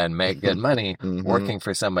life and make good money Mm-hmm. working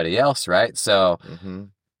for somebody else, right? So Mm-hmm.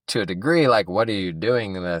 to a degree, like, what are you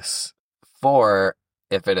doing this for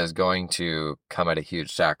if it is going to come at a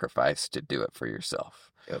huge sacrifice to do it for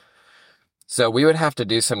yourself? Yep. So we would have to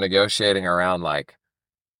do some negotiating around like,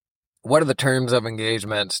 what are the terms of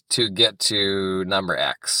engagement to get to number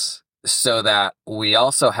X, so that we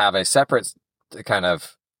also have a separate kind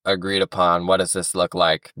of agreed upon, what does this look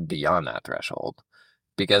like beyond that threshold?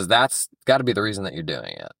 Because that's got to be the reason that you're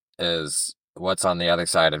doing it, is what's on the other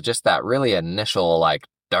side of just that really initial, like,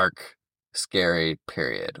 dark, scary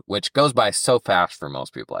period, which goes by so fast for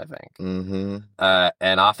most people, I think. Mm-hmm.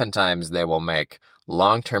 And oftentimes they will make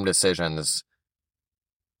long-term decisions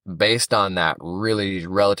based on that really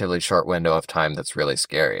relatively short window of time that's really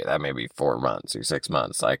scary. That may be 4 months or 6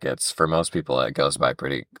 months. Like, it's, for most people, it goes by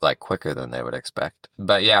pretty like quicker than they would expect.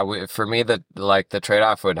 But yeah, for me, the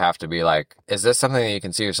trade-off would have to be like, is this something that you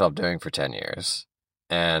can see yourself doing for 10 years?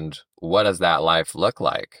 And what does that life look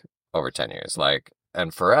like over 10 years? Like,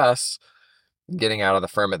 and for us, getting out of the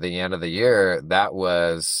firm at the end of the year, that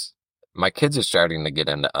was, my kids are starting to get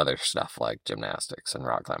into other stuff like gymnastics and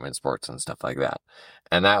rock climbing sports and stuff like that.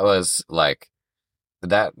 And that was like,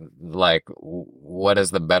 what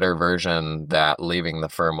is the better version that leaving the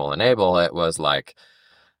firm will enable? It was like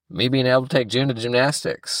me being able to take June to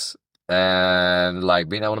gymnastics and like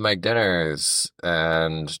being able to make dinners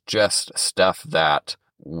and just stuff that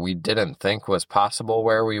we didn't think was possible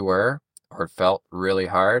where we were, or felt really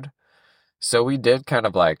hard. So we did kind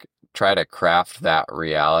of like try to craft that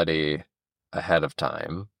reality ahead of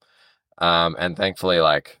time. And thankfully,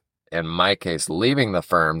 like in my case, leaving the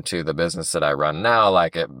firm to the business that I run now,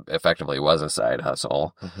 like it effectively was a side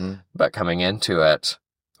hustle, Mm-hmm. but coming into it,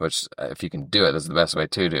 which if you can do it, this is the best way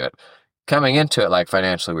to do it. coming into it, like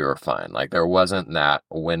financially, we were fine. Like there wasn't that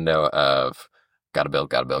window of gotta build,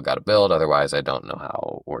 gotta build, gotta build. Otherwise, I don't know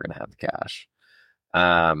how we're gonna have the cash.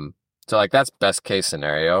 So like that's best case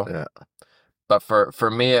scenario. Yeah. But for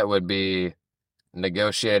me, it would be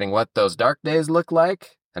negotiating what those dark days look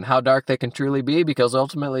like and how dark they can truly be, because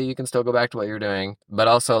ultimately you can still go back to what you're doing. But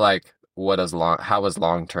also like how is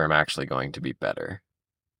long term actually going to be better?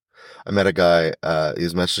 I met a guy, he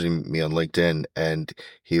was messaging me on LinkedIn, and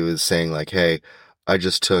he was saying like, hey, I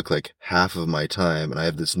just took like half of my time and I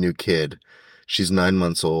have this new kid. She's 9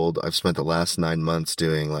 months old. I've spent the last 9 months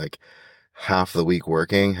doing like half the week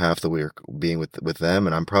working, half the week being with them,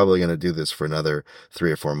 and I'm probably going to do this for another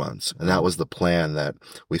 3 or 4 months. And that was the plan that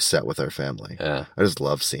we set with our family. Yeah. I just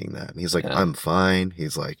love seeing that. And he's like, Yeah. I'm fine.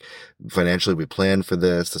 He's like, financially, we planned for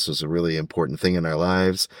this. This was a really important thing in our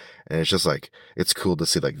lives. And it's just like, it's cool to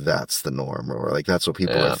see like that's the norm, or like that's what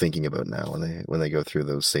people Yeah. are thinking about now when they go through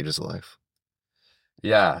those stages of life.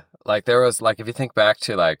 Yeah. Like there was like, if you think back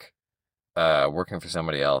to like working for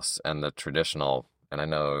somebody else and the traditional, and I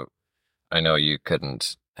know you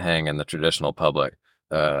couldn't hang in the traditional public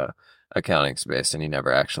accounting space, and you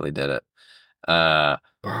never actually did it.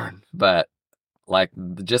 Burn. But like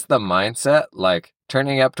just the mindset, like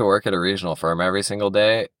turning up to work at a regional firm every single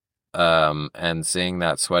day, and seeing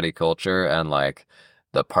that sweaty culture and like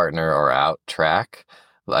the partner or out track,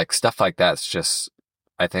 like stuff like that's just,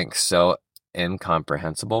 I think, so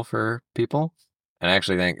incomprehensible for people. And I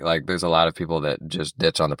actually think like there's a lot of people that just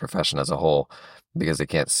ditch on the profession as a whole because they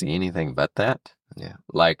can't see anything but that. Yeah.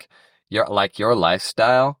 Like your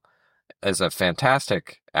lifestyle is a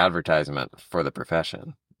fantastic advertisement for the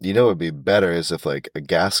profession. You know, what would be better is if like a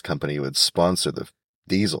gas company would sponsor the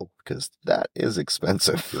diesel, because that is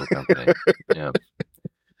expensive. Fuel company. Yeah.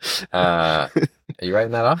 Are you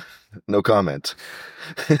writing that off? No comment.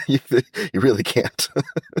 you really can't.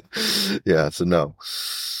 Yeah, so no.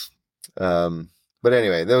 But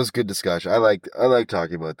anyway, that was good discussion. I like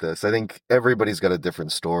talking about this. I think everybody's got a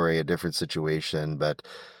different story, a different situation, but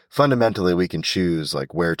fundamentally we can choose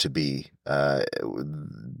like where to be,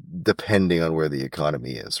 depending on where the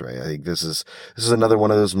economy is, right? I think this is another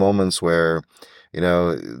one of those moments where, you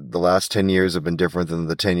know, the last 10 years have been different than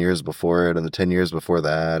the 10 years before it and the 10 years before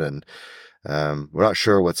that. And we're not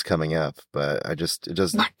sure what's coming up, but I just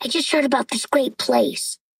heard about this great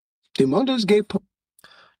place. The Mother's Gay.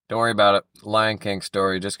 Don't worry about it. Lion King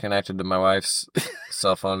story just connected to my wife's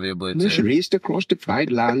cell phone via Bluetooth. This raced across the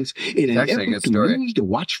fried lands in an Actually a good effort to story. lose the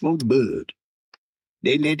watchful bird.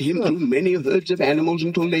 They led him through many herds of animals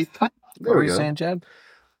until they thought. What were you saying, Chad?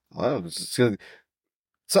 Wow,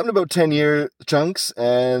 something about 10-year chunks,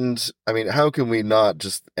 and I mean, how can we not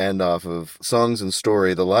just end off of Songs and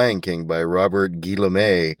Story, The Lion King by Robert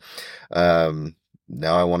Guillaume? Now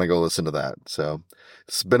I want to go listen to that. So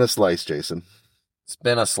it's been a slice, Jason. It's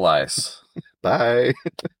been a slice. Bye.